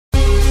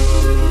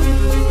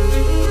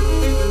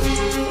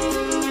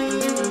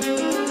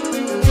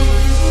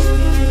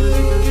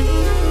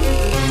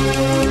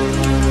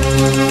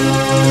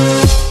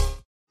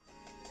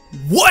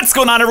What's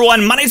going on,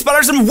 everyone? My name's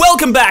Patterrz and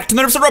welcome back to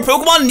another episode of our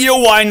Pokemon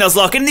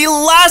Nuzlocke. In the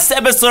last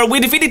episode,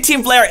 we defeated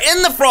Team Flare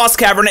in the Frost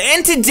Cavern,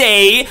 and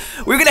today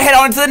we're gonna head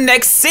on to the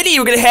next city.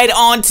 We're gonna head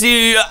on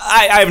to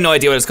I have no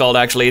idea what it's called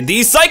actually.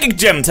 The Psychic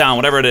Gem Town,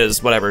 whatever it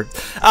is, whatever.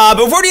 But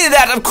before we do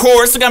that, of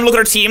course, we're gonna look at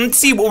our team to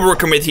see what we're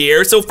working with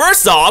here. So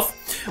first off,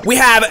 we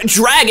have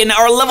Dragon,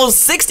 our level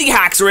 60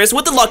 Haxorus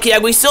with the Lucky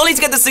Egg. We still need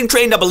to get this thing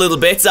trained up a little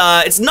bit.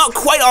 It's not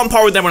quite on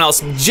par with everyone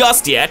else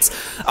just yet.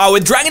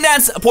 With Dragon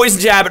Dance, Poison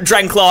Jab,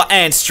 Dragon Claw,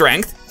 and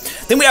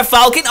Strength. Then we have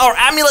Falcon, our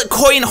Amulet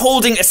Coin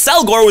holding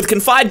Selgor with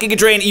Confide, Giga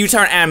Drain,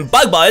 U-Turn, and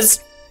Bug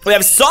Buzz. We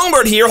have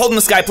Songbird here holding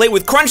the Sky Plate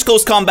with Crunch,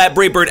 Close Combat,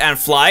 Brave Bird, and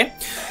Fly.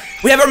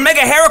 We have our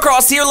Mega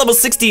Heracross here, level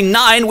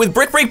 69, with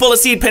Brick Break, Bullet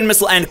Seed, Pin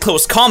Missile, and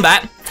Close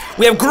Combat.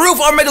 We have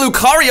Groove, our Mega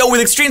Lucario with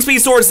Extreme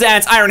Speed, Swords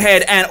Dance, Iron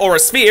Head, and Aura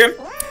Sphere.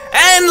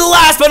 And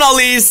last but not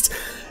least,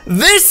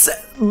 this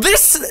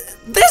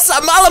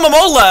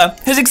Malamamola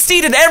has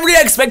exceeded every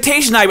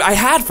expectation I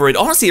had for it.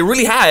 Honestly, it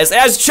really has. It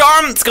has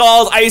Charm,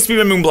 Scald, Ice Beam,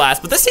 and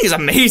Moonblast, but this thing is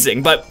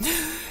amazing. But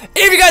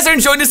if you guys are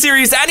enjoying the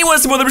series and you want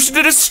to see more, then be sure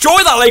to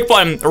destroy that like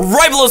button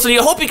right below. So I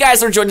hope you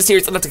guys are enjoying the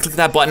series. I'd love to click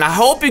that button. I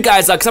hope you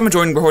guys, because I'm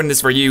enjoying recording this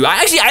for you.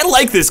 I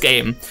like this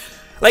game.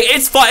 Like,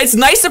 it's fun. It's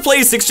nice to play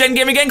a 6th gen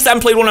game again, because I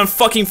haven't played one in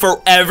fucking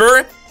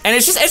forever. And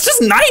it's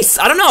just nice.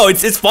 I don't know.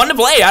 It's fun to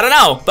play. I don't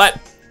know. But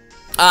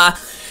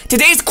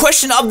today's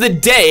question of the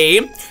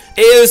day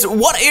is,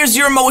 what is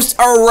your most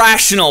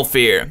irrational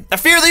fear? A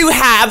fear that you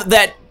have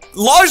that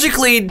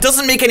logically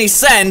doesn't make any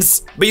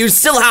sense, but you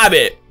still have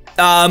it.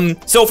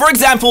 So for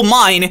example,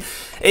 mine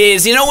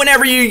is, you know,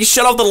 whenever you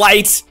shut off the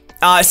lights,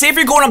 say if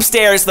you're going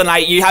upstairs the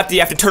night, you have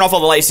to turn off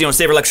all the lights, you know,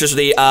 save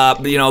electricity,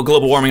 you know,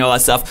 global warming, all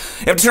that stuff.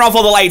 You have to turn off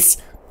all the lights,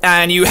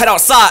 and you head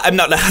outside. I'm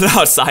not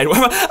outside.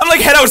 I'm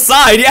like, head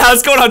outside. Yeah,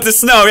 it's going out to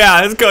snow.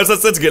 Yeah,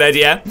 that's a good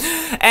idea.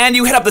 And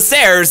you head up the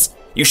stairs.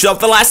 You shut off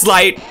the last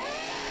light,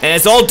 and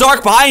it's all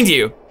dark behind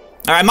you.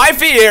 All right, my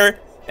fear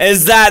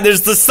is that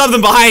there's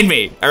something behind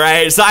me. All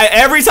right, so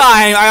every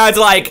time I have to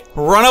like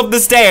run up the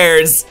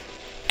stairs,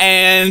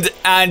 and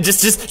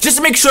just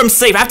to make sure I'm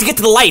safe, I have to get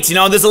to the light. You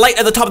know, there's a light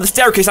at the top of the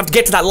staircase. I have to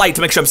get to that light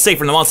to make sure I'm safe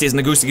from the monsters and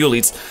the Goosey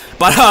Ghoulies.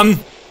 But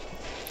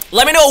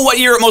let me know what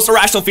your most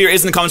irrational fear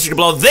is in the comments section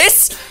below.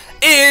 This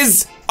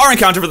is our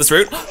encounter for this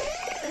route.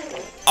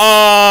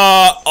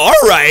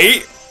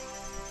 Alright.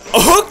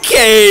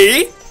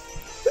 Okay.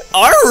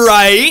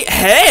 Alright.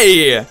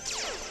 Hey.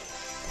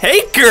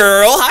 Hey,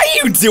 girl. How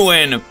you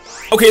doing?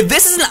 Okay,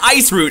 this is an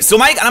ice route, so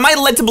am I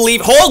led to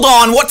believe? Hold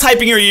on, what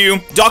typing are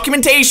you?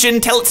 Documentation,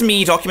 tell it to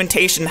me.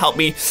 Documentation, help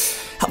me.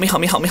 Help me.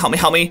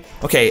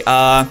 Okay,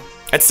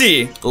 let's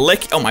see.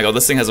 Oh my god,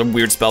 this thing has a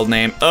weird spelled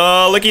name.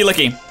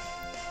 Licky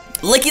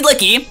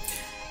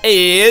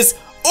is,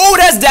 oh,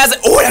 it has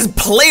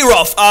Play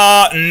Rough.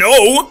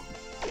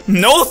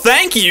 No,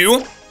 thank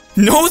you.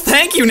 No,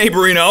 thank you,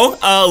 Neighborino.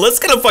 Let's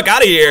get the fuck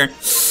out of here.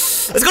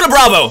 Let's go to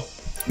Bravo.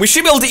 We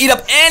should be able to eat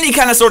up any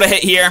kind of sort of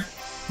hit here.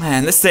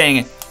 Man, this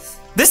thing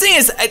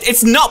is,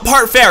 it's not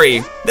part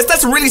fairy.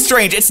 That's really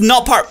strange. It's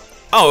not part,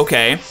 oh,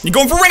 okay. You're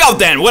going for Ring Out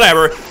then,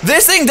 whatever.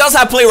 This thing does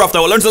have Play Rough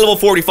though. It learns at level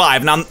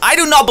 45. Now, I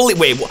do not believe,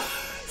 wait, yo,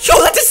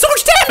 that did so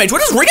much damage.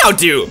 What does Ring Out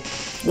do?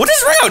 What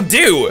does Ring Out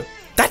do?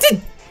 That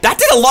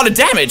did a lot of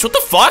damage. What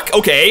the fuck?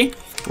 Okay.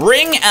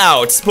 Ring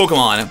Out,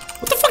 Pokemon.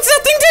 What the fuck does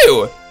that thing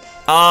do?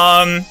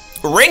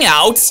 Ring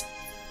Out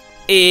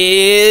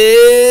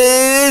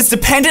is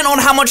dependent on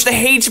how much the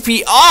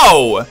HP.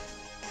 Oh,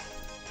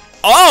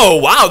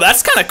 wow,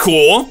 that's kind of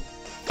cool.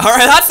 All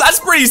right, that's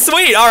pretty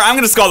sweet. All right, I'm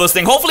gonna Scald this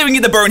thing. Hopefully we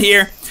can get the burn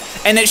here,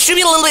 and it should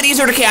be a little bit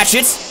easier to catch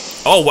it.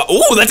 Oh, wow.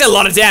 Ooh, that did a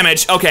lot of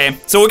damage. Okay,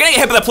 so we're gonna get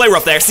hit by the Play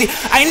Rough there. See,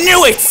 I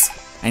knew it.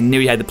 I knew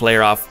you had the Play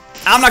Rough.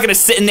 I'm not gonna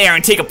sit in there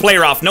and take a Play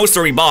Rough. No,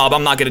 sorry, Bob.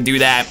 I'm not gonna do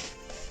that.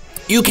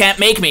 You can't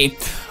make me.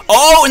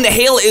 Oh, and the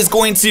hail is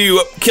going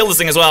to kill this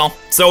thing as well.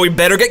 So we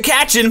better get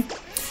catching.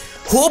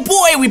 Oh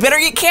boy, we better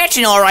get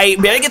catching. All right,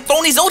 better get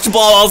throwing these Ultra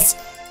Balls.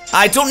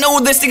 I don't know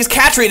what this thing's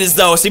catch rate is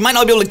though, so you might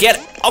not be able to get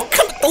it. Oh,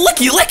 come on,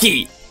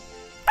 Licky.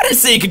 I didn't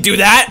say you could do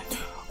that.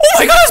 Oh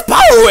my god, it's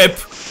Power Whip.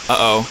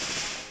 Uh-oh.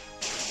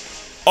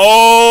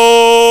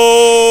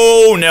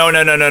 Oh, no.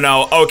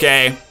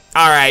 Okay.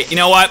 All right, you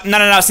know what?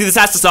 No. See, this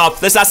has to stop.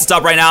 This has to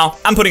stop right now.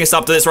 I'm putting a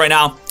stop to this right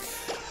now.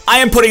 I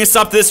am putting a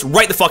stop to this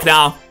right the fuck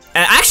now.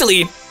 And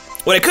actually,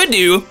 what I could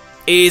do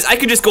is I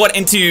could just go out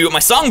into my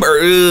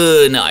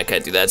Songbird. No, I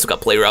can't do that. It's got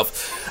Play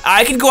Rough.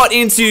 I can go out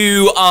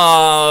into,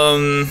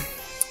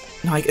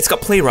 no, it's got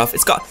Play Rough.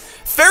 It's got,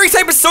 Fairy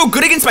type is so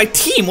good against my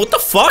team. What the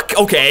fuck?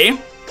 Okay.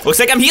 Looks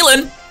like I'm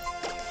healing.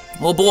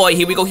 Oh boy,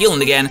 here we go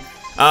healing again.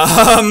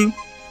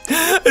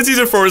 Let's use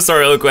a 4-star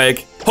real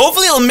quick.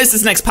 Hopefully it'll miss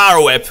this next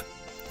Power Whip.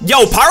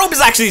 Yo, Power Whip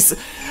is actually,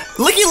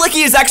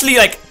 Licky is actually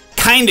like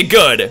kinda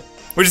good.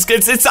 Which is,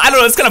 it's I don't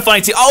know, it's kind of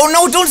funny too. Oh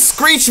no, don't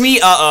screech me.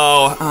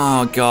 Uh-oh.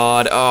 Oh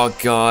god.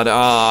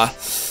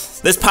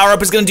 This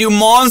power-up is gonna do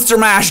Monster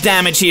Mash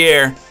damage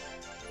here.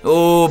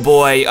 Oh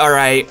boy,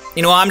 alright.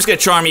 You know what, I'm just gonna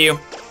charm you.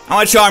 I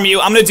wanna charm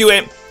you, I'm gonna do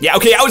it. Yeah,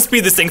 okay, I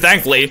outspeed this thing,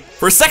 thankfully.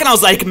 For a second I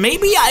was like,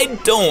 maybe I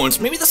don't.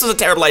 Maybe this is a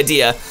terrible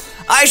idea.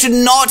 I should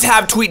not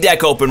have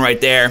TweetDeck open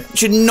right there.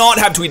 Should not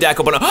have TweetDeck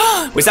open.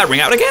 Wait, is that ring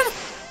out again?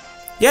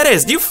 Yeah, it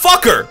is. You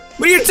fucker.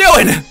 What are you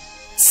doing?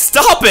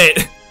 Stop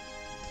it.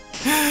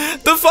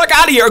 The fuck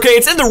out of here. Okay,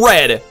 it's in the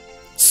red.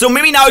 So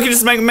maybe now I can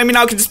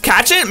just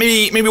catch it.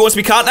 Maybe it wants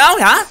to be caught now,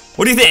 huh?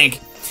 What do you think?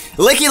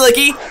 Licky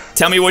Licky,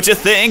 tell me what you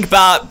think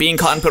about being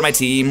caught and put on my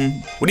team.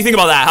 What do you think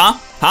about that, huh?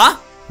 Huh?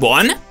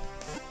 1,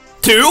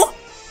 2,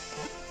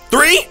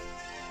 3.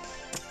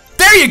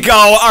 There you go.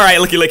 All right,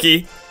 Licky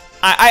Licky.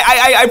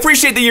 I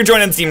appreciate that you're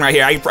joining the team right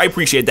here. I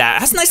appreciate that.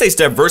 That's a nice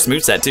diverse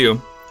moveset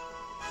too.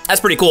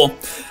 That's pretty cool.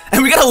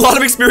 And we got a lot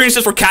of experience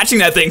just for catching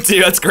that thing too.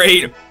 That's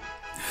great.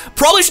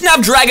 Probably shouldn't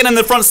have Dragon in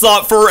the front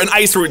slot for an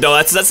ice route though.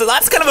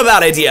 That's kind of a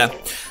bad idea.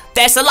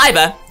 Their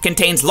saliva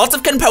contains lots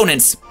of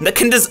components that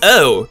can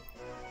oh.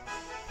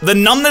 The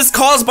numbness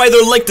caused by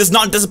their lick does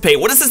not dissipate.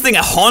 What is this thing,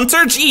 a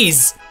haunter?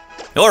 Jeez.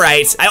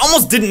 Alright, I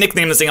almost didn't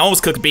nickname this thing. I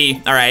almost clicked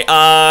B. Alright,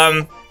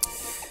 oh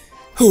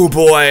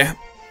boy.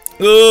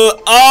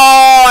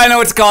 Oh, I know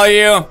what to call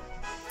you.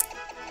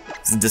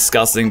 It's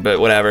disgusting, but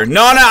whatever.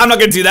 No, I'm not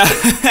gonna do that.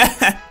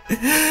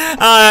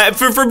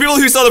 For people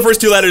who saw the first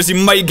 2 letters, you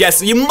might be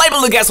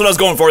able to guess what I was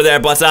going for there,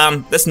 but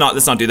let's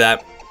not do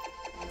that.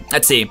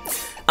 Let's see.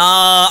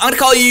 I'm gonna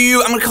call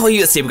you,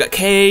 let's see, we got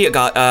K, I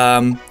got,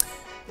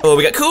 oh,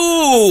 we got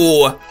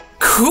Koo.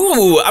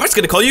 Koo, I'm just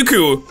gonna call you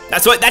Koo.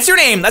 That's your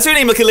name,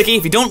 Licky Licky.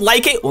 If you don't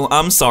like it, well,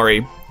 I'm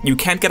sorry. You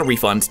can't get a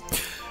refund.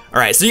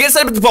 Alright, so you guys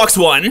set up the box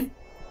 1.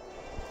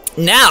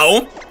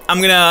 Now,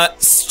 I'm gonna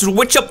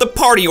switch up the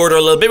party order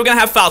a little bit. We're gonna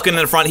have Falcon in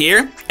the front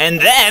here, and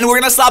then we're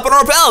gonna slap on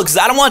Repel, because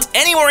I don't want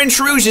any more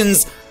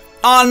intrusions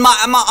on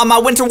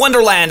my Winter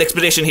Wonderland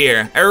expedition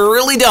here. I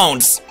really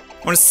don't.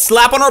 I'm gonna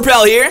slap on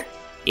Repel here.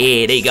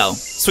 Yeah, there you go.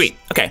 Sweet.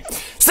 Okay.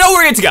 So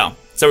we're good to go.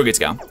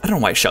 I don't know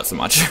why I shout so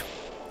much.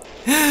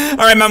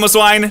 Alright,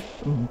 Mamoswine.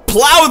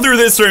 Plow through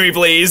this for me,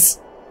 please.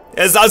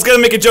 As I was gonna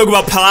make a joke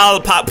about pile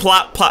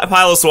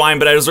of swine,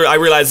 but I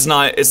realized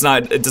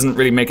it doesn't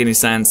really make any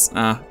sense.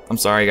 I'm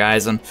sorry,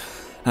 guys, and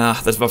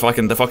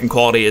the fucking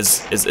quality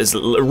is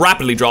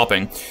rapidly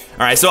dropping. All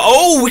right,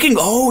 so we can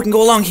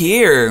go along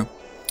here.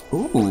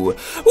 Ooh,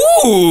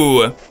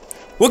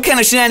 what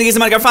kind of shenanigans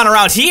am I gonna find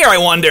around here? I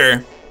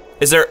wonder.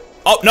 Is there?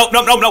 Oh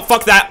no!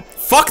 Fuck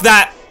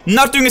that!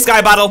 Not doing a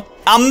sky battle.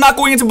 I'm not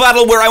going into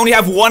battle where I only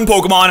have 1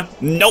 Pokemon.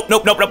 Nope.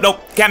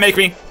 Can't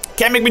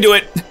make me do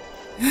it.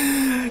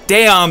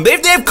 Damn,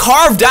 they've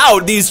carved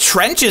out these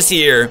trenches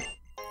here.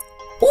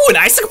 Ooh, an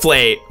Icicle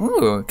Plate.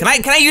 Ooh, can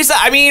I use that?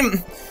 I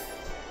mean,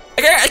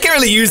 I can't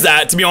really use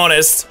that, to be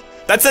honest.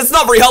 That's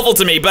not very helpful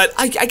to me, but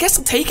I guess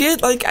I'll take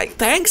it. Like,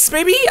 thanks,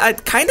 maybe. I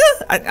don't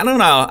know. I don't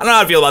know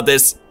how to feel about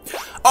this.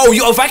 Oh,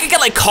 if I could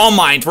get like Calm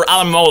Mind for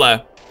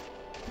Alomomola.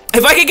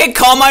 If I could get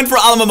Calm Mind for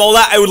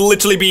Alomomola, I would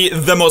literally be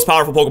the most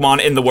powerful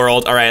Pokemon in the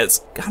world. All right,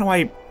 how do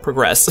I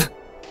progress?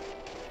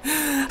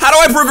 How do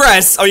I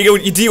progress? Oh, do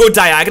you go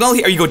diagonal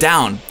or you go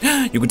down?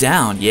 You go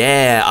down,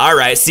 yeah, all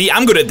right. See,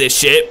 I'm good at this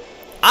shit.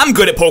 I'm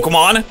good at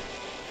Pokemon.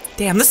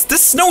 Damn, this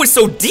snow is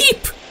so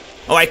deep.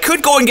 Oh, I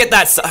could go and get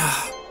that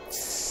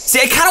See,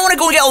 I kind of want to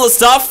go and get all the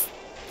stuff.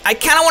 I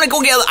want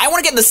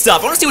to get the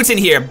stuff. I want to see what's in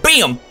here.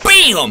 Bam,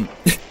 bam.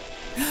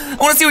 I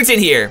want to see what's in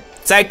here.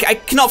 So I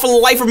cannot for the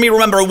life of me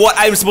remember what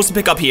I was supposed to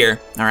pick up here.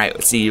 All right,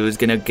 let's see who's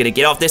gonna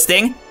get off this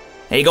thing.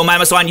 There you go,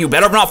 Mamoswine. You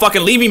better not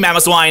fucking leave me,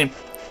 Mamoswine.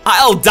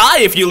 I'll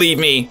die if you leave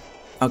me.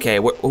 Okay,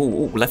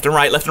 ooh, left and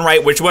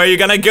right. Which way are you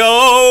gonna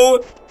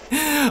go?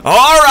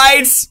 All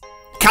right.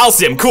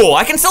 Calcium, cool.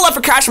 I can sell that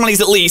for cash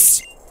monies at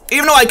least.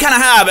 Even though I kind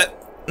of have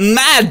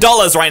mad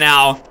dollars right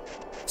now.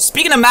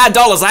 Speaking of mad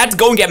dollars, I have to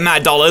go and get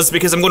mad dollars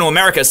because I'm going to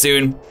America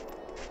soon.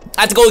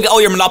 I have to go get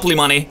all your Monopoly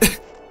money.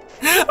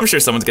 I'm sure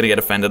someone's gonna get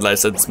offended that I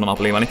said it's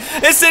Monopoly money.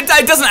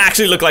 It doesn't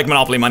actually look like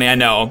Monopoly money, I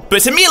know.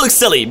 But to me it looks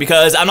silly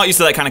because I'm not used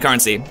to that kind of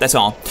currency. That's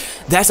all.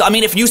 I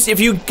mean, if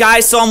you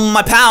guys saw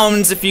my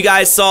pounds, if you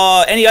guys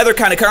saw any other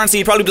kind of currency,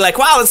 you'd probably be like,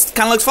 wow, this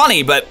kind of looks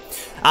funny. But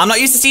I'm not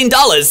used to seeing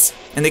dollars,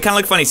 and they kind of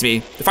look funny to me.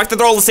 The fact that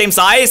they're all the same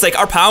size, like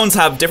our pounds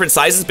have different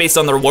sizes based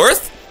on their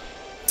worth.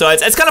 So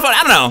it's kind of fun,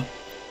 I don't know.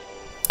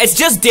 It's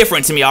just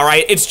different to me, all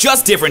right? It's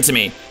just different to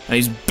me. Let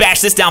me just bash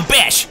this down,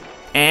 bash.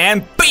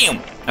 And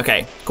bam!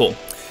 Okay, cool.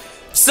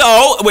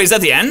 So, wait, is that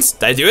the end?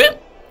 Did I do it?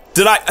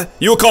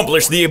 You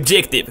accomplished the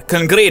objective.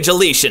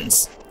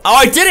 Congratulations. Oh,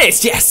 I did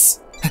it, yes!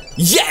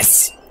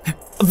 Yes!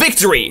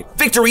 Victory!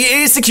 Victory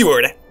is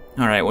secured.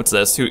 All right, what's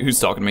this? Who's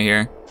talking to me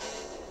here?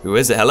 Who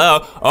is it?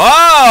 Hello?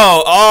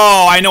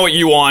 Oh, I know what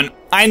you want.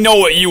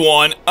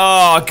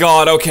 Oh,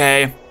 God,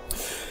 okay.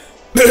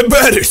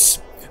 Patterrz,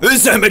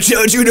 this time I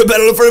challenge you to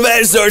battle for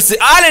Vassar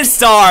Island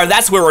Star.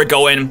 That's where we're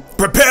going.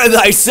 Prepare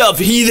thyself,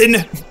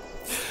 heathen.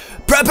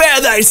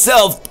 Prepare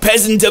thyself,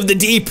 peasant of the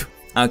deep.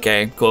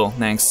 Okay, cool,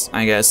 thanks.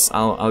 I guess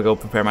I'll go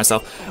prepare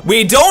myself.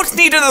 We don't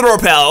need another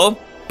repel,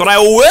 but I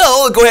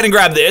will go ahead and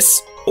grab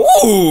this.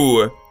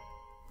 Ooh,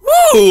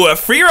 a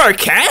free rare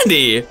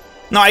candy.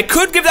 Now I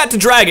could give that to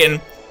Dragon,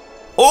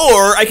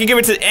 or I could give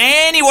it to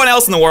anyone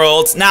else in the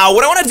world. Now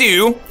what I want to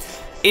do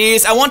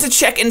is I want to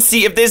check and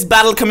see if this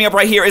battle coming up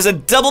right here is a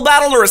double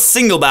battle or a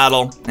single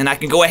battle. And I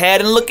can go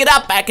ahead and look it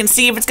up. I can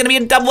see if it's gonna be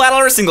a double battle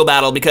or a single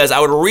battle, because I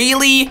would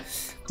really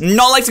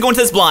not like to go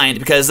into this blind,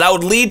 because that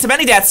would lead to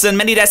many deaths, and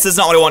many deaths is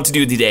not what I want to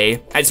do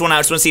today. I just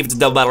want to see if it's a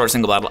double battle or a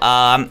single battle.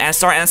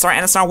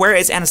 Anastar, where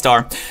is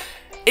Anastar?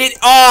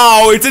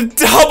 Oh, it's a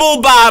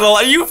double battle.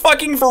 Are you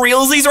fucking for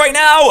realsies right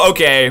now?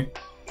 Okay.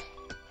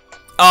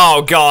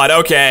 Oh god,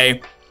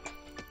 okay.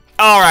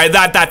 Alright,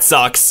 that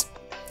sucks.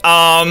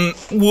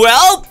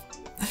 Well,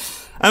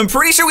 I'm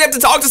pretty sure we have to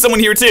talk to someone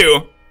here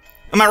too.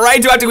 Am I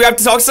right? Do we have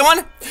to talk to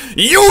someone?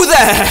 You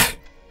there!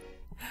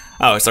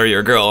 Oh, sorry, you're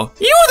a girl.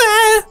 You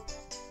there!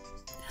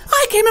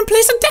 I came in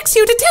place of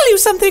Dexio to tell you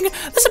something.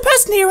 There's a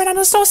person here in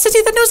Anastar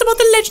City that knows about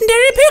the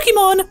legendary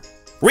Pokémon.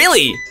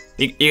 Really?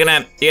 You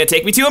gonna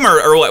take me to him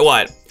or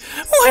what?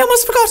 Oh, I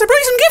almost forgot. I brought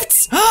you some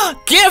gifts.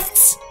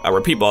 Gifts? Oh,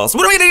 repeat balls.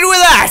 What are we gonna do with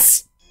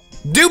that?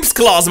 Dupes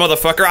claws,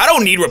 motherfucker. I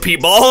don't need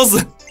repeat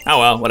balls. Oh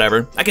well,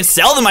 whatever. I can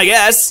sell them, I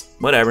guess.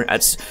 Whatever.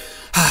 That's.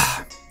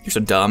 You're so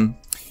dumb.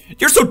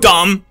 You're so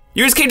dumb.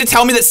 You just came to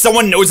tell me that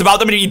someone knows about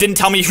them and you didn't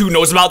tell me who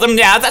knows about them.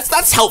 Yeah,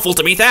 that's helpful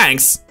to me.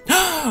 Thanks.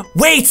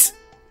 Wait.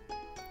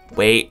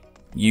 Wait.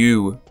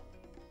 You.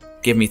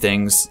 Give me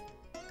things.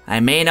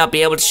 I may not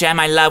be able to share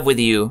my love with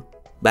you,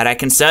 but I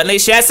can certainly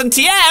share some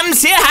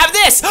TMs. Here, have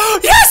this.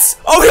 Yes.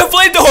 Oh, we have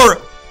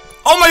flamethrower.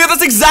 Oh my god,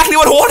 that's exactly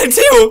what I wanted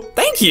too.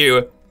 Thank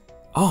you.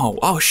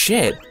 Oh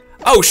shit.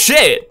 Oh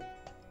shit.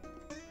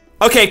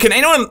 Okay, can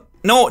anyone,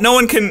 no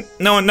one can,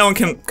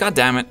 god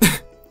damn it.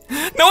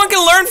 No one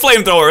can learn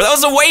flamethrower, that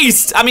was a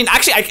waste. I mean,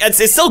 actually,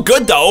 it's still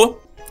good though.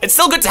 It's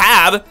still good to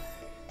have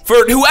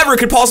for whoever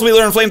could possibly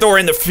learn flamethrower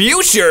in the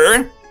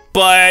future,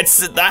 but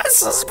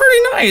that's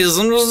pretty nice.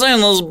 I'm just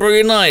saying, that's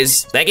pretty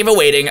nice. Thank you for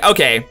waiting,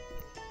 okay.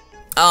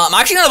 I'm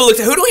actually gonna have a look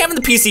at, who do we have in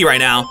the PC right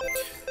now?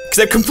 Because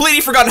I've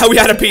completely forgotten how we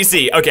had a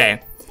PC,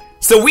 okay.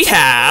 So we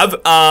have,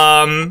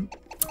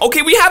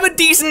 okay, we have a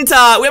decent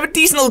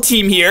little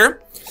team here.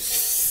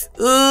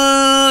 We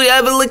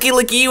have a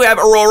Licky, we have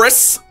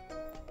Auroras.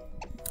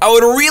 I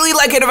would really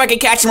like it if I could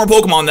catch some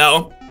more Pokemon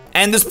though.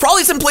 And there's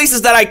probably some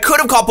places that I could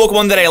have caught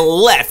Pokemon that I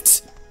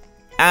left.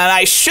 And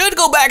I should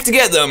go back to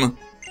get them.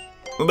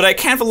 But I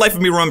can't for the life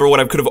of me remember what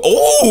I could have.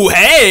 Oh,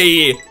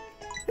 hey!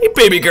 Hey,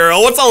 baby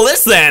girl, what's all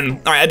this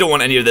then? All right, I don't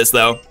want any of this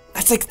though.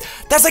 That's like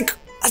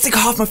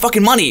half my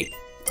fucking money.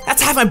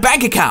 That's half my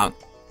bank account.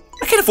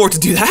 I can't afford to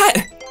do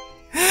that.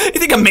 You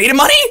think I'm made of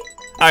money?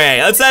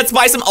 Okay, let's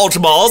buy some Ultra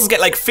Balls. Let's get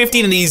like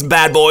 15 of these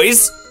bad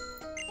boys.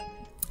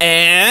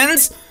 And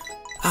should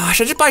I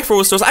just buy 4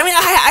 restores? I mean,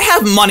 I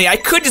have money. I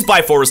could just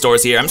buy 4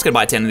 restores here. I'm just gonna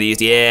buy 10 of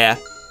these. Yeah.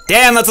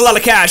 Damn, that's a lot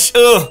of cash.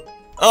 Ugh.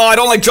 Oh, I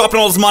don't like dropping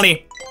all this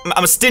money.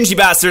 I'm a stingy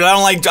bastard. I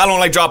don't like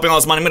dropping all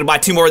this money. I'm gonna buy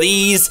 2 more of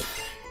these,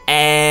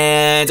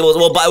 and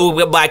we'll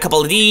buy a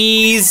couple of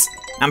these.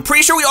 I'm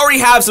pretty sure we already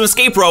have some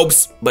escape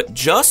ropes, but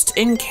just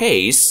in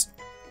case.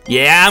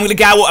 Yeah, I'm gonna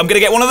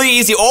get one of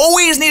these. You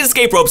always need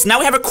escape ropes. Now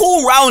we have a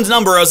cool round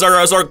number as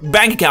our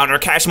bank account, our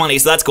cash money,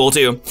 so that's cool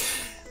too.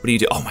 What do you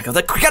do? Oh my god,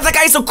 that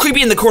guy's so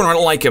creepy in the corner. I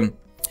don't like him.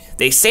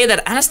 They say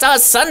that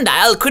Anastar's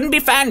sundial couldn't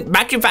be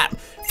sanibactured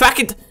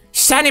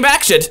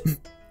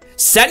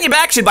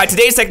by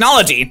today's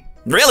technology.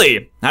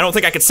 Really? I don't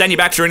think I could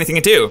sanibacture anything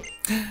too.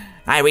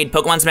 I read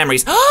Pokemon's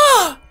memories.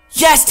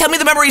 Yes, tell me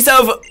the memories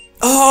of.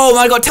 Oh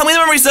my god, tell me the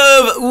memories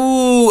of,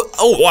 ooh,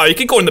 oh wow, you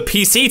can go in the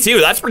PC too,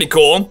 that's pretty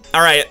cool.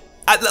 All right,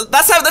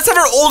 let's have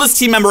our oldest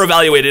team member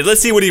evaluated.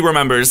 Let's see what he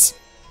remembers.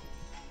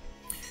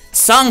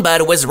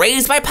 Songbird was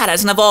raised by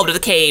Patterrz and evolved to the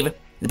cave.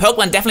 The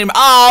Pokemon definitely,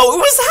 oh, it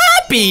was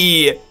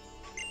happy.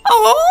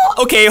 Oh,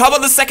 okay, how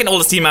about the second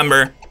oldest team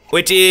member?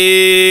 Which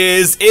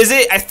is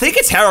it, I think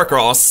it's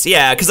Heracross.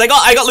 Yeah, because I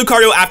got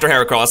Lucario after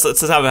Heracross.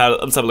 Let's have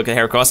a look at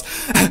Heracross.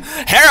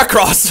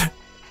 Heracross!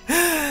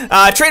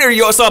 Trainer,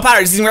 you saw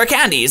Patterrz using rare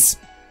candies.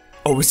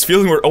 Oh, it's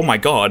feeling weird. Oh my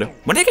god.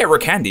 When did I get rare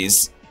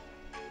candies?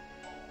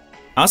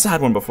 I also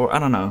had one before. I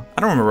don't know.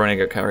 I don't remember when I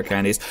got rare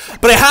candies.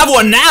 But I have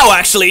one now,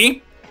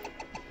 actually.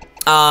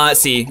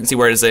 Let's see,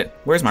 where is it?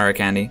 Where's my rare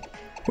candy?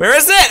 Where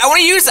is it? I want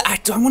to use it. I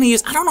don't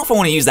know if I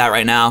want to use that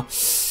right now.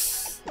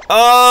 Is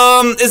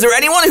there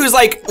anyone who's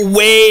like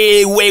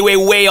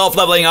way off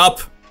leveling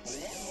up?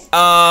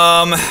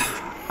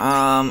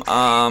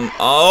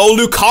 Oh,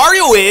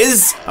 Lucario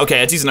is.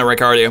 Okay, it's using a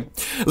Lucario.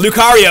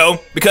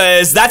 Lucario,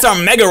 because that's our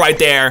Mega right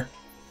there.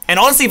 And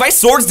honestly, if I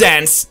Swords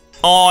Dance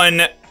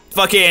on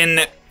fucking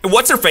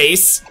what's her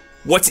face?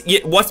 What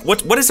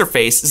is her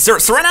face?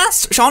 Serena?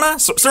 Shauna?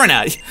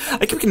 Serena. I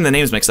keep getting the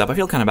names mixed up. I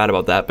feel kind of bad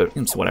about that, but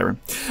it's whatever.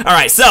 All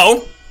right,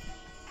 so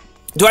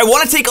do I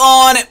want to take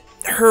on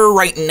her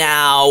right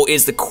now?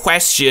 Is the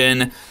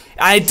question.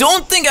 I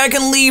don't think I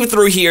can leave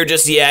through here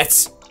just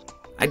yet.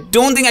 I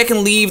don't think I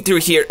can leave through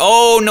here.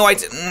 Oh no,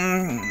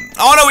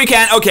 oh no, we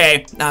can't.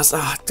 Okay.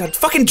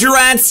 Fucking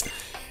Durants.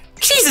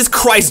 Jesus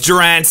Christ,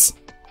 Durants.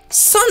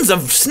 Sons of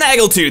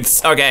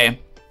Snaggletooths. Okay.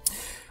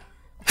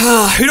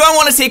 Who do I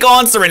want to take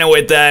on Serena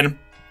with then?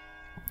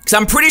 Because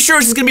I'm pretty sure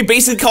she's gonna be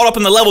basically caught up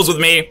in the levels with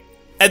me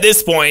at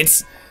this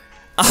point.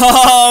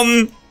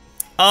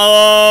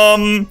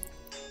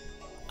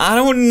 I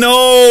don't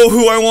know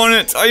who I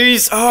want to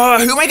use. Who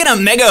am I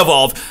gonna Mega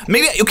Evolve?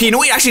 Maybe, okay, you know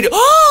what we actually do?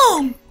 Oh,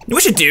 you know what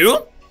we should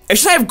do? I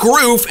should have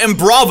Groof and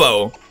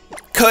Bravo.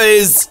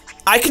 Cause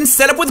I can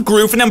set up with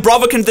Groof and then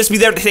Bravo can just be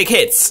there to take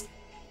hits.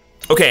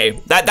 Okay,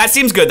 that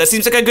seems good. That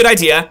seems like a good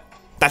idea.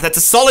 That's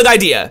a solid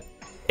idea.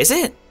 Is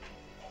it?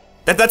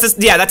 That's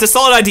a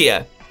solid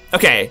idea.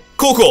 Okay,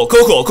 cool.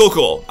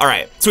 All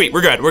right, sweet, we're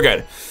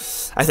good.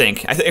 I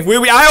think I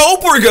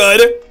hope we're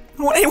good.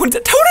 I don't want anyone to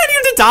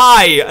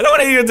die. I don't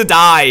want anyone to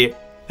die.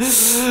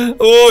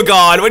 Oh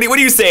God, what are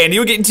you saying? Do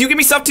you give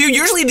me stuff too?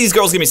 Usually these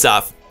girls give me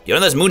stuff. You know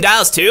those moon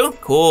dials too?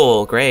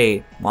 Cool,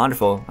 great,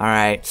 wonderful. All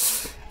right.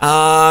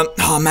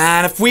 Oh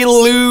man, if we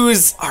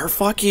lose our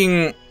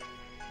fucking,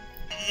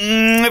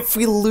 if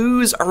we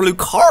lose our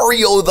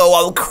Lucario though,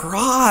 I'll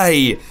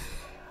cry.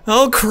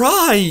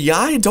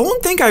 I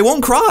don't think I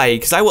won't cry,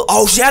 because I will.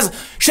 Oh, she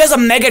has a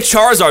Mega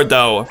Charizard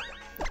though.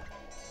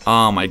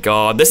 Oh my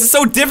God, this is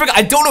so difficult.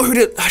 I don't know who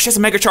to. She has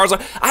a Mega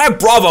Charizard. I have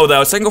Bravo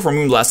though, so I can go for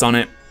Moonblast on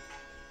it.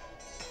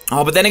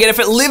 Oh, but then again, if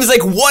it lives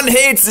like 1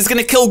 hit, it's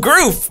gonna kill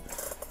Groof.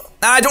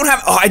 I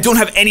don't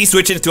have any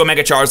switches to a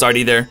Mega Charizard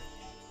either.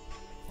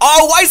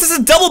 Oh, why is this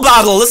a double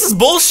battle? This is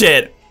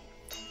bullshit.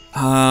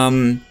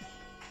 Oh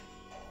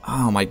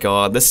my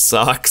God, this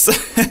sucks.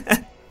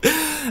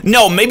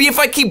 No, maybe if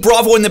I keep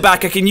Bravo in the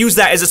back, I can use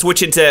that as a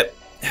switch into.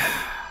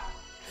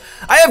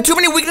 I have too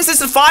many weaknesses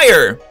to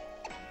Fire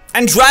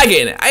and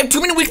Dragon. I have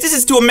too many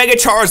weaknesses to a Mega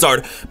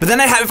Charizard. But then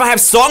if I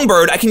have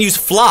Songbird, I can use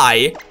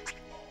Fly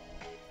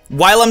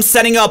while I'm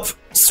setting up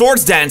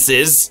Swords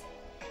Dances.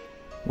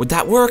 Would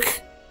that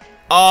work?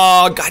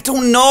 I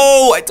don't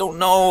know.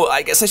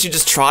 I guess I should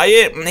just try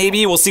it.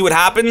 Maybe we'll see what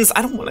happens.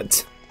 I don't want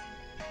it.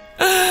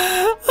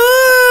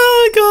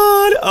 Oh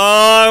God.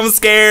 Oh, I'm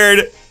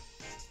scared.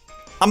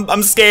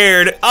 I'm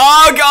scared.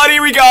 Oh God,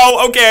 here we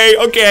go.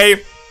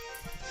 Okay.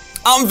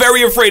 I'm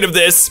very afraid of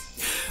this.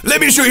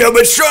 Let me show you how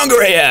much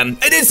stronger I am.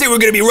 I didn't say we're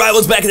gonna be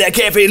rivals back at that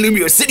cafe in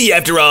Lumio City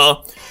after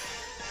all.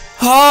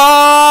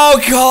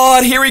 Oh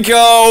God, here we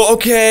go.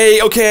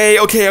 Okay.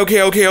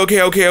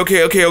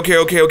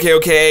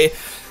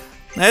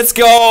 Let's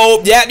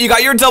go. Yeah, you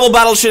got your double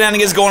battle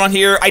shenanigans going on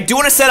here. I do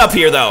want to set up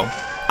here though.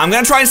 I'm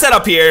gonna try and set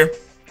up here.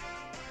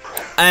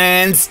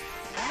 And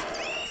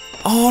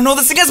oh no,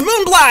 this thing has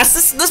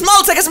Moonblast! This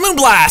Molotech has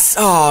Moonblast!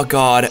 Oh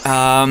God,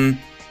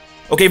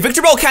 okay,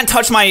 Victor Ball can't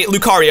touch my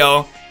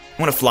Lucario. I'm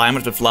gonna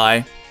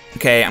fly.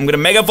 Okay, I'm gonna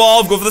Mega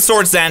Evolve, go for the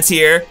Swords Dance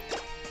here.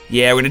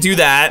 Yeah, we're gonna do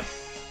that.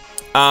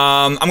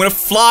 I'm gonna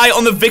fly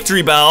on the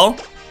Victory Bell.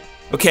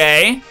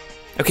 Okay,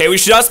 we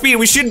should outspeed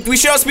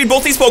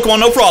both these Pokemon,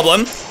 no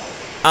problem.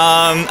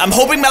 I'm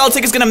hoping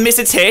Molotech is gonna miss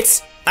its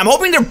hit. I'm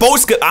hoping they're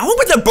both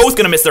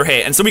gonna miss their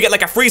hit, and so we get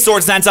like a free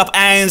Swords Dance up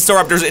and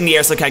Staraptors in the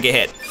air so they can't get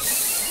hit.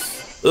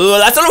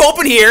 That's what I'm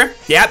hoping here.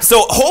 Yep,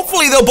 so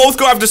hopefully they'll both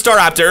go after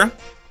Staraptor.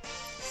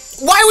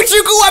 Why would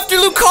you go after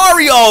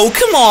Lucario?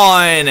 Come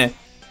on.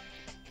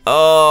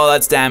 Oh,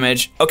 that's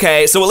damage.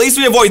 Okay, so at least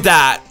we avoid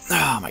that.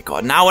 Oh my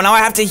God, now I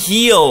have to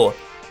heal.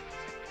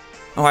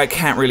 Oh, I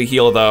can't really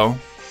heal though.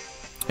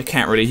 I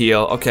can't really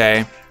heal,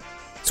 okay.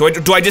 So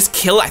do I just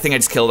kill? I think I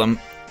just killed him.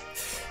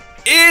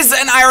 Is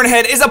an Iron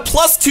Head, is a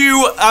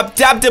 +2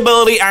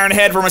 adaptability Iron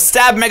Head from a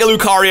Stab Mega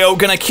Lucario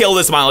gonna kill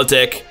this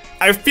Milotic?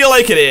 I feel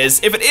like it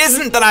is. If it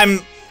isn't, then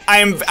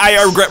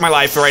I regret my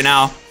life right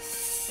now.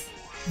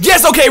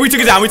 Yes, okay, we took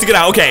it down,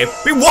 okay.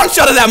 We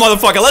one-shotted that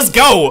motherfucker, let's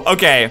go,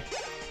 okay.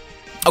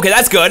 Okay,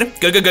 that's good,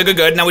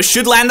 good. Now we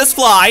should land this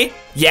Fly,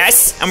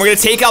 yes, and we're gonna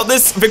take out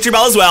this Victory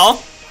Bell as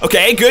well.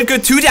 Okay, good,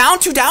 2 down,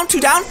 4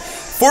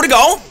 to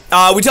go.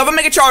 We do have a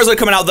Mega Charizard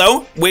coming out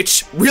though,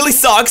 which really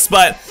sucks,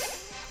 but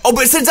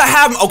but since I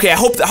have, okay, I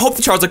hope the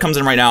Charizard comes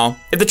in right now.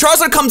 If the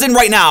Charizard comes in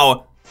right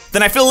now,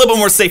 then I feel a little bit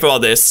more safe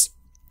about this.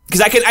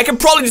 Because I can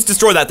probably just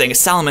destroy that thing.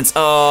 Salamence,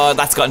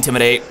 that's got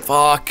Intimidate.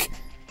 Fuck.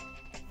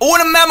 Oh,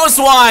 and a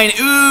Mamoswine,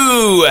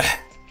 ooh.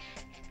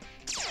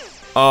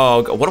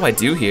 Oh, God, what do I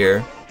do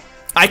here?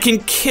 I can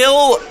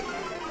kill,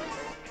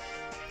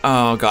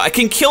 oh God, I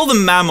can kill the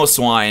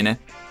Mamoswine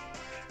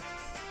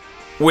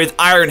with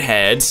Iron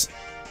Head.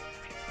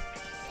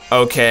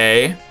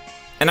 Okay.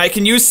 And I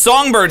can use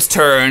Songbird's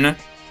turn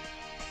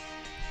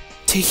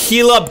to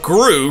heal up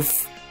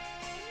Groof.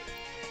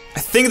 I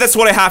think that's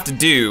what I have to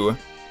do.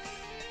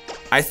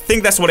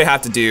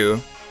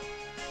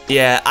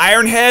 Yeah,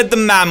 Iron Head the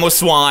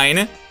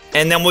Mamoswine,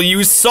 and then we'll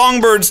use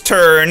Songbird's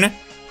turn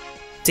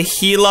to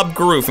heal up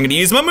Groof. I'm gonna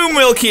use my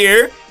Moonwilk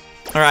here.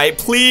 Alright,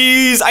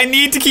 please, I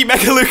need to keep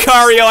Mega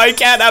Lucario. I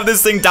can't have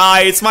this thing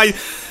die. It's my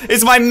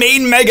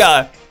main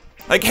Mega.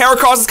 Like,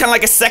 Heracross is kind of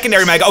like a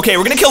secondary Mega. Okay,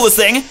 we're gonna kill this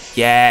thing.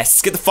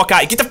 Yes, get the fuck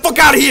out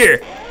of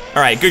here.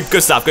 Alright,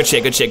 good stuff, good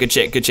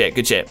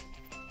shit.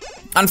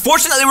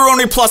 Unfortunately, we're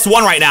only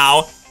 +1 right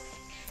now.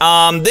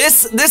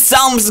 This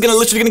Salamence is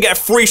literally gonna get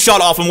a free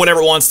shot off him,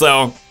 whatever it wants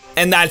though.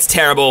 And that's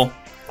terrible.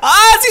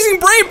 Ah, it's using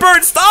Brave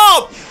Bird,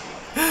 stop!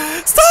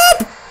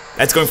 Stop!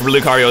 That's going for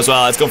Lucario as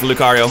well,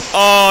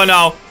 Oh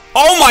no.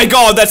 Oh my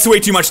God, that's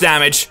way too much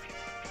damage.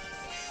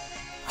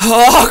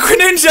 Oh,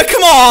 Greninja,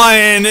 come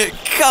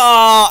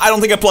I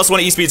don't think a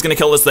 +1 E-speed is gonna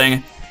kill this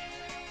thing.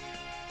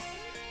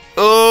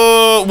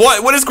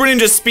 What is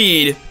Greninja's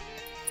speed?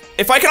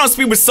 If I can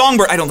outspeed with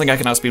Songbird, I don't think I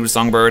can outspeed with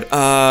Songbird.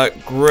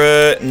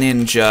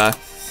 Greninja.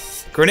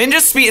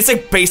 Greninja's speed, it's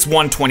like base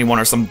 121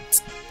 or some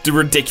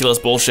ridiculous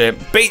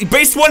bullshit.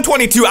 Base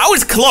 122, I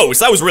was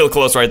close. I was real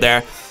close right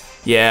there.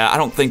 Yeah, I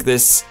don't think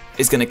this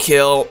is gonna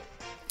kill.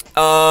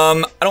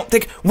 I don't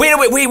think,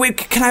 wait,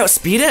 can I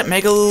outspeed it?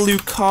 Mega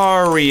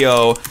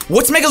Lucario.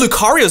 What's Mega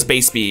Lucario's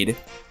base speed?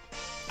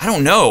 I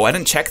don't know, I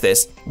didn't check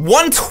this.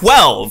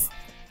 112.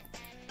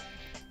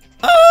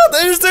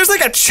 There's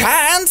like a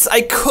chance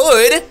I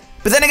could,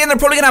 but then again, they're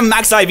probably gonna have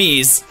max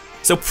IVs,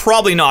 so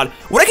probably not.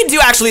 What I can do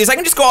actually is I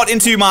can just go out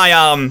into my,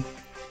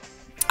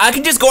 I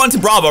can just go into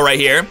Bravo right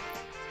here,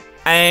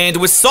 and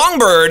with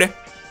Songbird,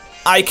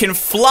 I can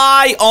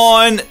fly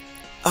on,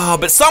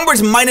 but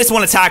Songbird's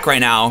 -1 attack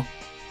right now.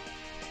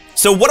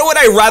 So what would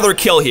I rather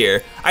kill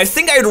here? I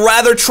think I'd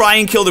rather try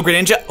and kill the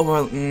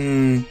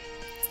Greninja,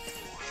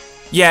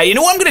 yeah, you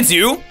know what I'm gonna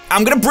do?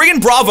 I'm gonna bring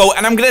in Bravo,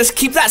 and I'm gonna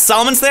keep that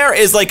Salamence there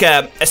as like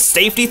a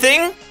safety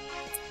thing.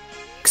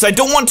 Because I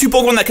don't want 2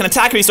 Pokemon that can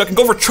attack me, so I can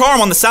go for Charm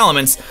on the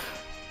Salamence.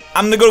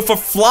 I'm gonna go for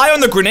Fly on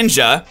the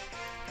Greninja.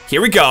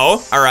 Here we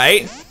go,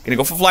 alright. Gonna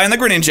go for Fly on the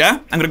Greninja.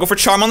 I'm gonna go for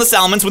Charm on the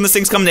Salamence when this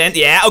thing's coming in.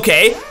 Yeah,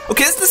 okay.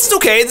 Okay, this is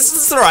okay, this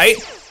is alright.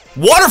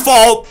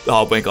 Waterfall!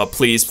 Oh my god,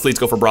 please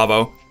go for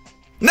Bravo.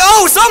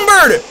 No,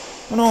 Songbird!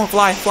 Oh no,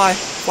 fly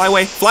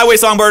away,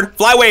 Songbird,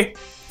 fly away.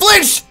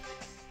 Flinch!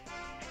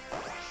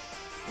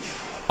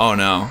 Oh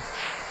no.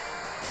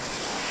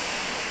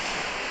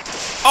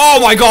 Oh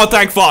my god,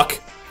 thank fuck.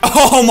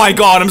 Oh my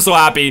god, I'm so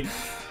happy.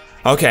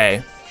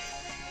 Okay.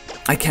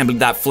 I can't believe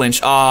that flinch.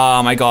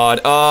 Oh my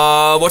god.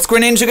 What's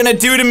Greninja gonna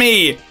do to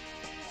me?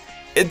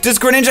 Does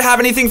Greninja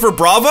have anything for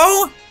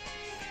Bravo?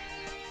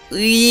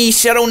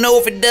 Eesh, I don't know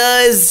if it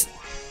does.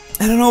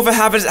 I don't know if I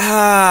have it.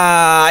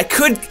 I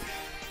could.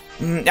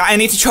 I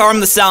need to charm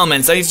the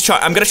Salamence.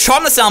 I'm gonna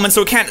charm the Salamence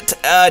so it can't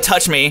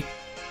touch me.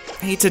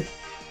 I need to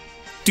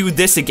do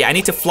this again. I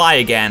need to fly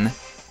again,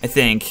 I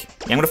think.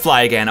 Yeah, I'm gonna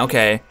fly again,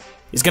 okay.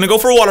 He's gonna go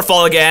for a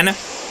waterfall again.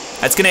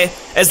 That's gonna,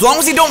 as long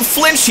as he don't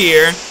flinch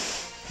here,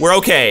 we're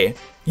okay.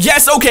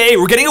 Yes, okay,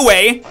 we're getting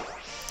away.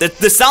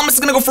 The Salamence is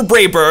gonna go for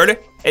Brave Bird.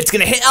 It's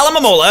gonna hit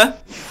Alamomola.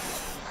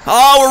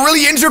 Oh, we're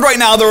really injured right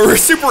now though, we're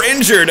super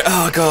injured.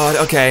 Oh god,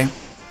 okay.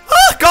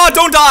 Oh god,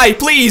 don't die,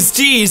 please,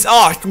 jeez.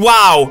 Oh,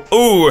 wow,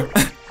 ooh.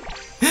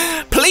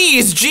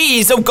 Please,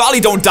 jeez, oh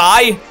golly, don't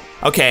die.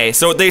 Okay,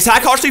 so the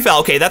attack actually fell.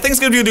 Okay, that thing's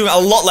gonna be doing a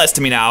lot less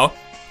to me now.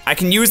 I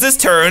can use this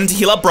turn to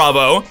heal up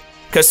Bravo,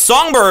 because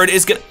Songbird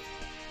is gonna...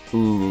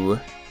 Ooh.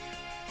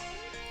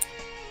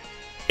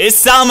 Is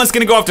Salamence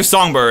gonna go after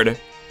Songbird?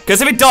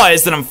 Because if it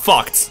does, then I'm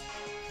fucked.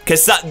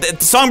 Because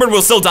Songbird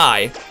will still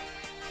die.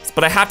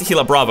 But I have to heal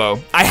up Bravo.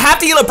 I have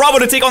to heal up Bravo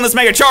to take on this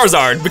Mega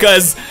Charizard,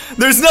 because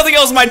there's nothing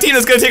else in my team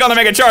that's gonna take on the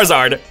Mega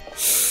Charizard.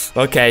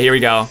 Okay, here we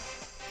go.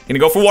 Gonna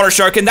go for Water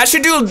Shark, and that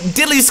should do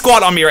diddly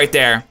squat on me right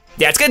there.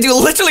 Yeah, it's gonna do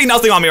literally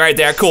nothing on me right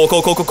there. Cool.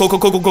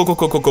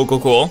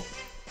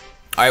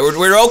 Alright,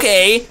 we're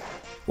okay.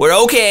 We're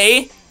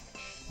okay.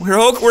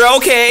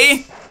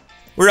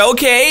 We're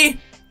okay.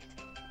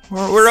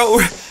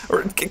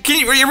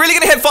 Are you really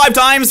gonna hit 5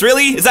 times?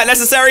 Really? Is that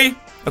necessary?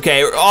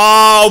 Okay.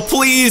 Oh,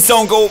 please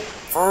don't go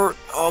for.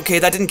 Okay,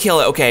 that didn't kill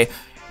it. Okay.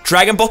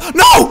 Dragon Ball.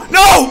 No!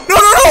 No,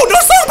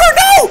 Songbird,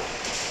 no!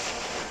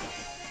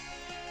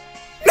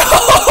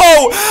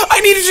 No!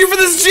 I needed you for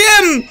this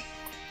gym!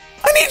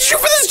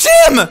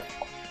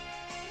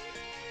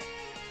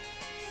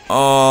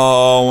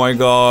 Oh my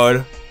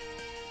god.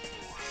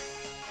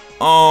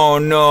 Oh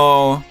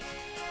no.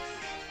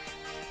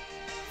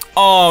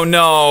 Oh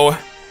no.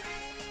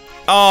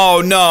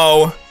 Oh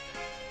no.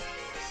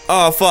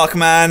 Oh fuck,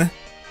 man.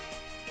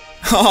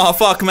 Oh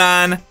fuck,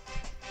 man.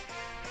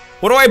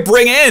 What do I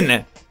bring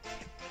in?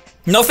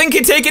 Nothing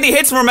can take any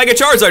hits from a Mega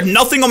Charizard.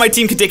 Nothing on my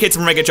team can take hits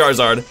from a Mega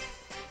Charizard.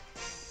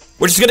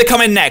 Which is gonna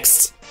come in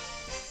next.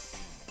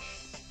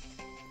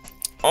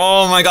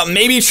 Oh my god,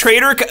 maybe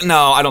Trader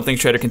no, I don't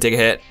think Trader can take a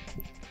hit.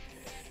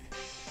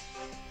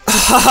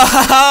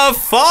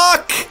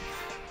 Fuck!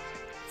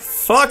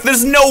 Fuck,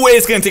 there's no way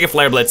it's gonna take a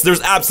Flare Blitz.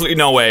 There's absolutely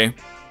no way.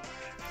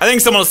 I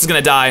think someone else is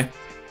gonna die.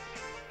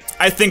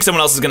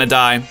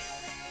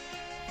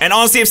 And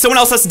honestly, if someone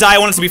else has to die, I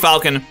want it to be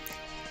Falcon.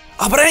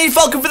 Oh, but I need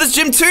Falcon for this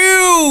gym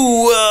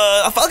too!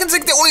 Falcon's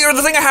like the only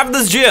other thing I have in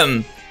this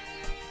gym.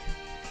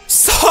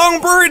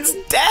 Songbird's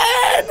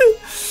dead!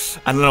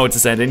 I don't know what to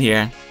send in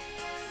here.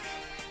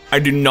 I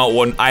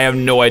have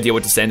no idea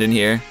what to send in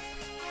here.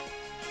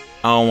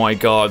 Oh my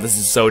god, this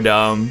is so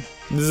dumb.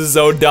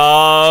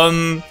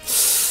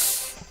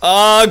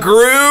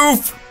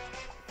 Groove!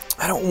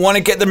 I don't want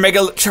to get the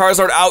Mega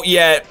Charizard out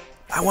yet.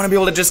 I want to be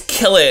able to just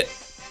kill it.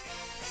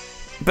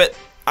 But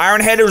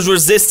Iron Head is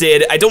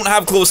resisted. I don't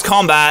have close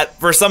combat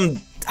for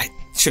some... I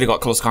should have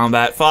got close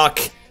combat, fuck.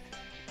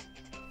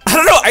 I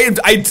don't know,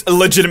 I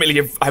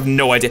legitimately have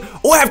no idea.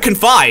 Oh, I have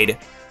Confide.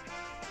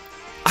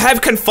 I have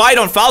Confide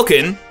on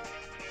Falcon.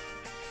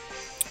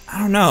 I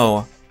don't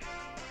know.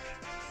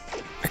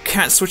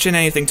 can't switch in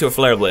anything to a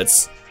Flare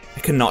Blitz. I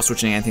cannot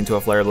switch in anything to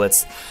a Flare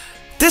Blitz.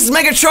 This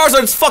Mega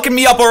Charizard's fucking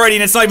me up already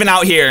and it's not even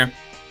out here.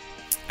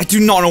 I do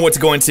not know what to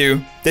go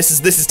into. This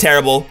is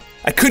terrible.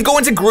 I could go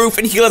into Groof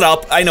and heal it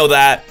up, I know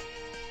that.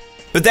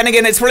 But then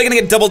again, it's probably gonna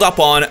get doubled up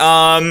on.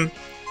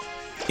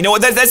 You know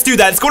what, let's do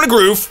that. Let's go into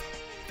Groof.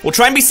 We'll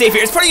try and be safe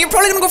here. You're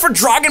probably gonna go for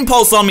Dragon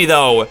Pulse on me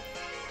though.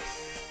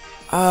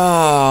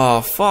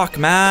 Oh, fuck,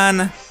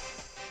 man.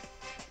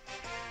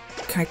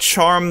 Can I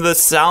charm the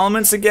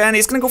Salamence again?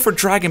 He's gonna go for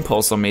Dragon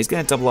Pulse on me. He's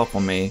gonna double up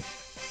on me.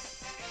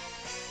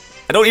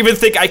 I don't even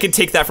think I can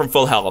take that from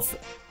full health.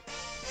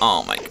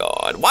 Oh my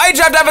god. Why'd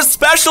you have to have a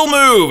special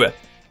move?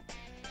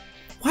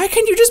 Why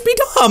can't you just be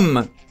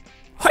dumb?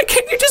 Why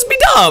can't you just be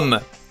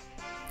dumb?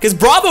 Because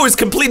Bravo is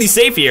completely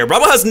safe here.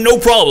 Bravo has no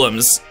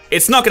problems.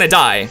 It's not gonna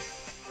die.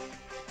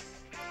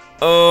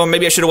 Oh,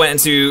 maybe I should have went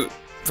into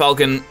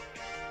Falcon.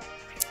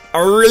 I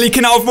really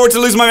cannot afford to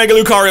lose my Mega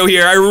Lucario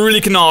here. I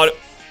really cannot.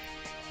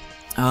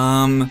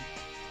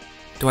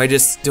 Do I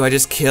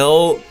just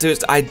kill?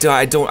 I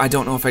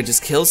don't know if I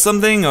just kill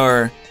something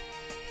or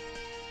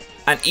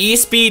an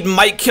E-Speed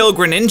might kill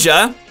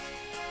Greninja,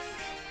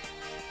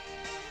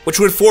 which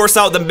would force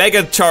out the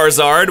Mega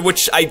Charizard,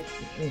 which I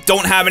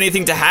don't have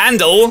anything to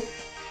handle.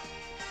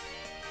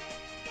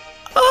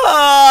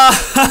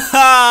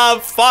 Ah,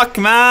 fuck,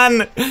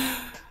 man.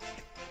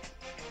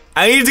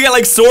 I need to get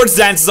like Swords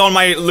Dances on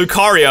my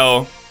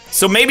Lucario.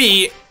 So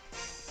maybe.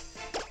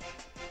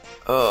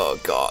 Oh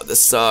god, this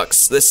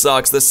sucks. This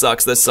sucks. This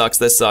sucks. This sucks.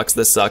 This sucks.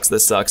 This sucks.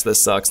 This sucks.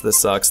 This sucks.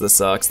 This sucks. This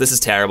sucks. This is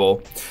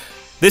terrible.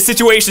 This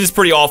situation is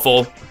pretty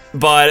awful,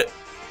 but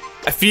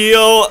I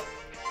feel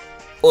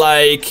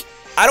like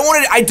I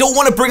don't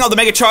want to bring out the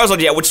Mega Charizard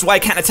yet, which is why I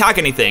can't attack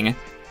anything.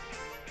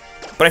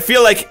 But I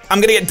feel like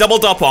I'm gonna get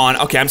doubled up on.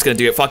 Okay, I'm just gonna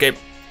do it. Fuck it.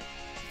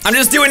 I'm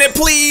just doing it,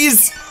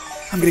 please.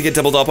 I'm gonna get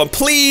doubled up on.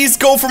 Please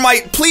go for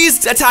my.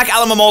 Please attack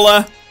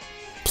Alomomola.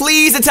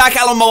 Please attack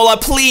Alomomola.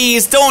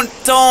 Please don't.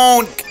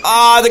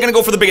 They're gonna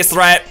go for the biggest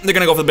threat. They're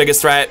gonna go for the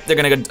biggest threat. They're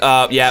gonna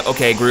go. Yeah.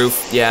 Okay,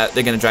 Groof. Yeah,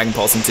 they're gonna Dragon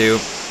Pulse him too.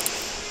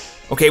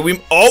 Okay, we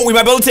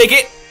might be able to take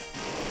it.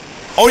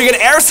 Oh, you get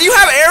Air. So you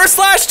have Air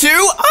Slash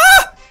too?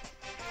 Ah.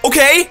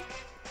 Okay.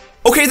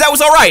 Okay, that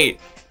was all right.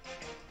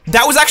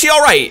 That was actually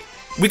all right.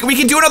 We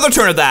can do another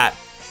turn of that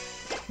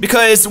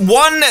because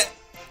one.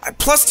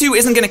 +2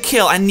 isn't gonna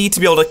kill. I need to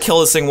be able to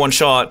kill this thing one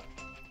shot.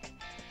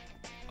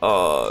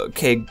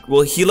 Okay,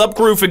 we'll heal up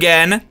Groof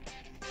again.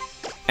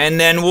 And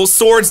then we'll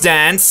Swords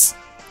Dance.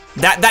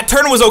 That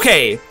turn was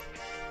okay.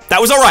 That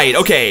was alright,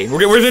 okay. We're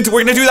gonna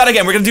do that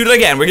again. We're gonna do it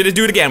again. We're gonna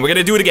do it again. We're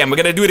gonna do it again. We're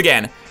gonna do it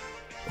again.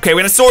 Okay, we're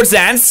gonna Swords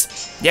Dance.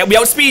 Yeah, we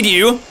outspeed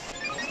you.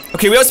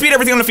 Okay, we outspeed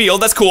everything on the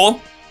field. That's cool.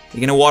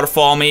 You're gonna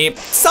Waterfall me.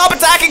 Stop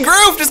attacking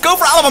Groof! Just go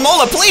for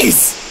Alomomola,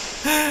 please!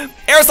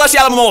 Air Slash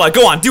Alomomola,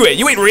 go on, do it.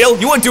 You ain't real,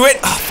 you won't do it.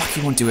 Oh, fuck,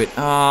 you won't do it.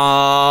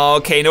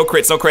 Okay, no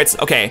crits, no crits,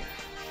 okay.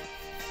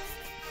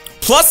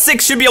 +6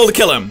 should be able to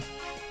kill him.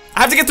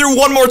 I have to get through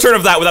one more turn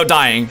of that without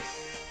dying.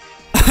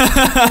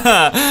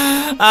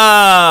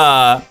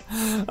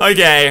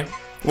 Okay.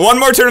 One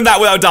more turn of that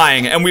without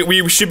dying, and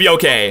we should be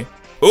okay.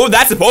 Ooh,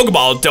 that's a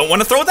Pokeball, don't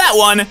want to throw that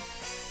one.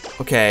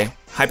 Okay,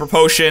 Hyper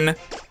Potion,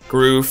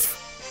 Groof.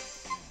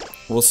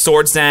 We'll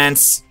Swords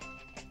Dance.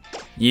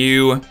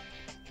 You.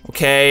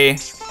 Okay.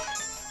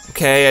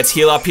 Okay, let's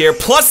heal up here.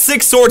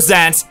 +6 Swords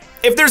Dance.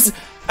 If there's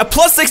a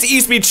 +6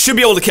 E-Speed, should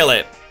be able to kill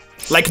it.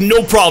 Like,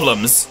 no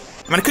problems.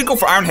 I mean, I could go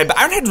for Iron Head, but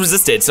Iron Head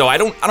resisted, so I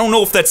don't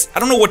know if that's, I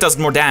don't know what does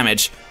more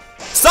damage.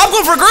 Stop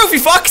going for Groof, you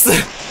fucks!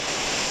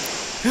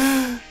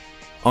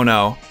 Oh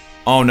no.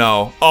 Oh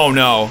no. Oh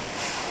no.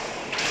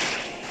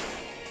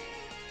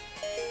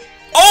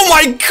 Oh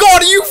my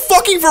god, are you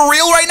fucking for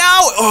real right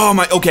now? Oh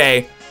my,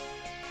 okay.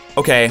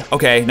 Okay,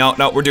 okay, no,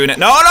 we're doing it.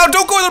 No,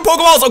 don't go with the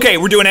Pokeballs. Okay,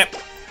 we're doing it.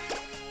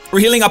 We're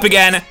healing up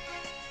again.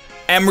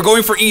 And we're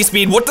going for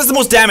E-Speed. What does the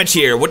most damage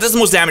here? What does the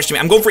most damage to me?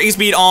 I'm going for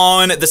E-Speed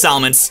on the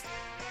Salamence.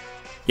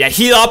 Yeah,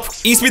 heal up.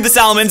 E-Speed the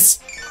Salamence.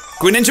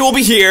 Greninja will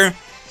be here.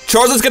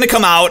 Charizard's gonna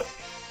come out.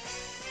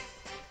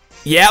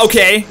 Yeah,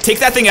 okay. Take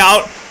that thing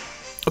out.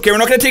 Okay, we're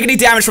not gonna take any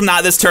damage from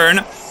that this turn.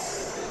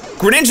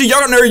 Greninja,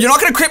 you're not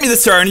gonna crit me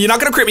this turn. You're not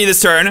gonna crit me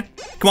this turn.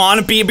 Come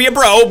on, be a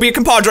bro. Be a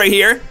compadre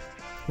here.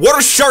 Water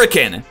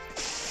Shuriken.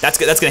 That's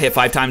gonna hit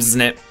 5 times,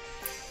 isn't it?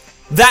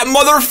 That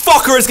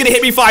motherfucker is gonna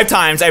hit me 5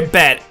 times, I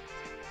bet.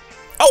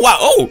 Oh wow,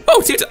 oh,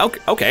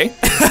 okay.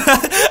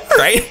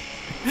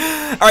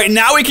 Alright,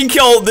 now we can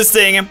kill this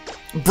thing.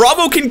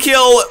 Bravo can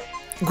kill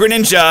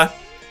Greninja.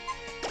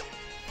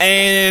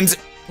 And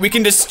we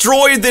can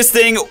destroy this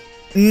thing.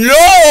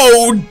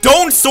 No,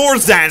 don't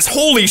Swords Dance.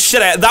 Holy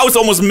shit, that was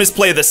almost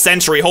misplay of the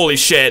century, holy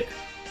shit.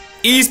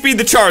 E-Speed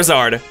the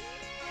Charizard.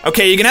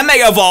 Okay, you can have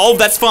Mega Evolve,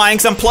 that's fine,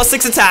 because I'm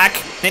 +6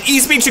 attack, and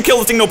E-Speed should kill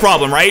the thing no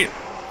problem, right?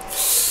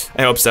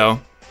 I hope so.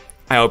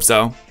 I hope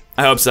so.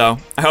 I hope so.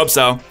 I hope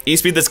so.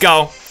 E-Speed, let's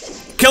go.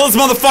 Kill this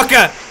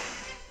motherfucker!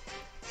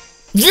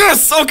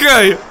 Yes!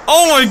 Okay!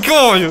 Oh my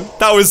god!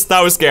 That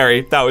was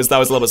scary. That was a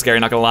little bit scary,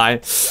 not gonna lie.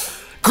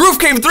 Groof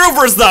came through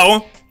for us,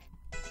 though!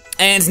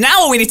 And now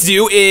what we need to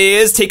do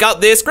is take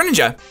out this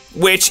Greninja.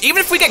 which, even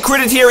if we get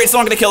critted here, it's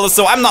not gonna kill us,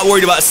 so I'm not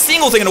worried about a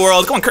single thing in the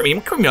world. Come on, crit me,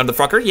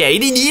 motherfucker. Yeah, you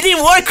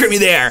didn't want to crit me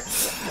there.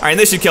 Alright,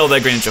 this should kill the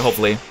Green Ninja,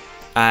 hopefully.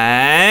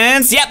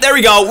 And, yep, there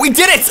we go. We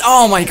did it!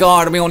 Oh my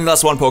god, we only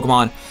lost one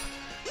Pokemon.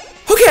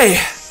 Okay.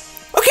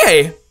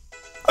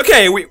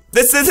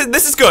 This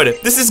is good.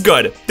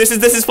 This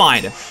is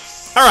fine.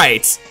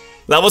 Alright.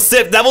 Level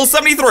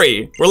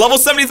 73. We're level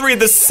 73 at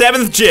the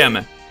 7th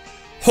gym.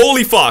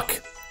 Holy fuck.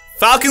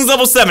 Falcon's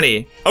level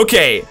 70.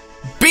 Okay.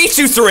 Beat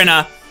you,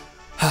 Serena.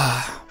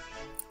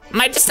 Am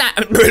I just not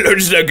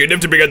good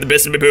enough to bring out the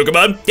best in my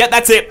Pokemon? Yeah,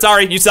 that's it.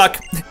 Sorry, you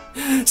suck.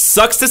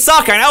 Sucks to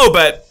suck, I know,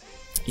 but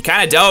you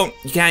kinda don't.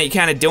 You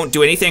kinda don't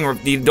do anything, or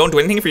you don't do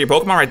anything for your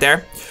Pokemon right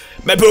there.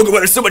 My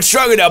Pokemon are so much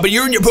stronger now, but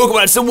you and your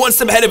Pokemon are still one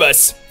step ahead of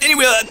us.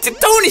 Anyway,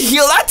 don't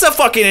heal. That's a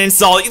fucking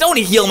insult. You don't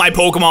heal my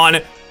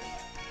Pokemon.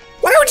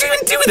 Why would you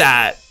even do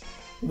that?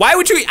 Why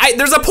would you?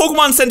 There's a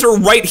Pokemon Center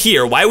right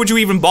here. Why would you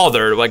even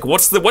bother? Like,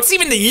 what's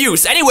even the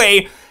use?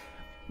 Anyway,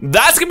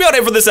 that's gonna be about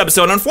it for this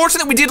episode.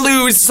 Unfortunately, we did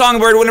lose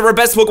Songbird, one of our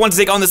best Pokemon to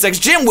take on this next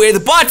gym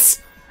with, but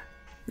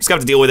we're just gonna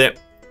have to deal with it.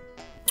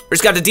 We're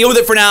just gonna have to deal with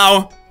it for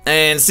now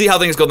and see how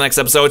things go in the next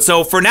episode.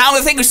 So for now,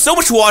 thank you so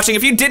much for watching.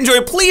 If you did enjoy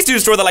it, please do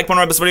destroy that like button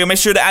right below this video. Make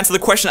sure to answer the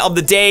question of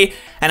the day,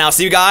 and I'll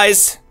see you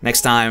guys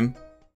next time.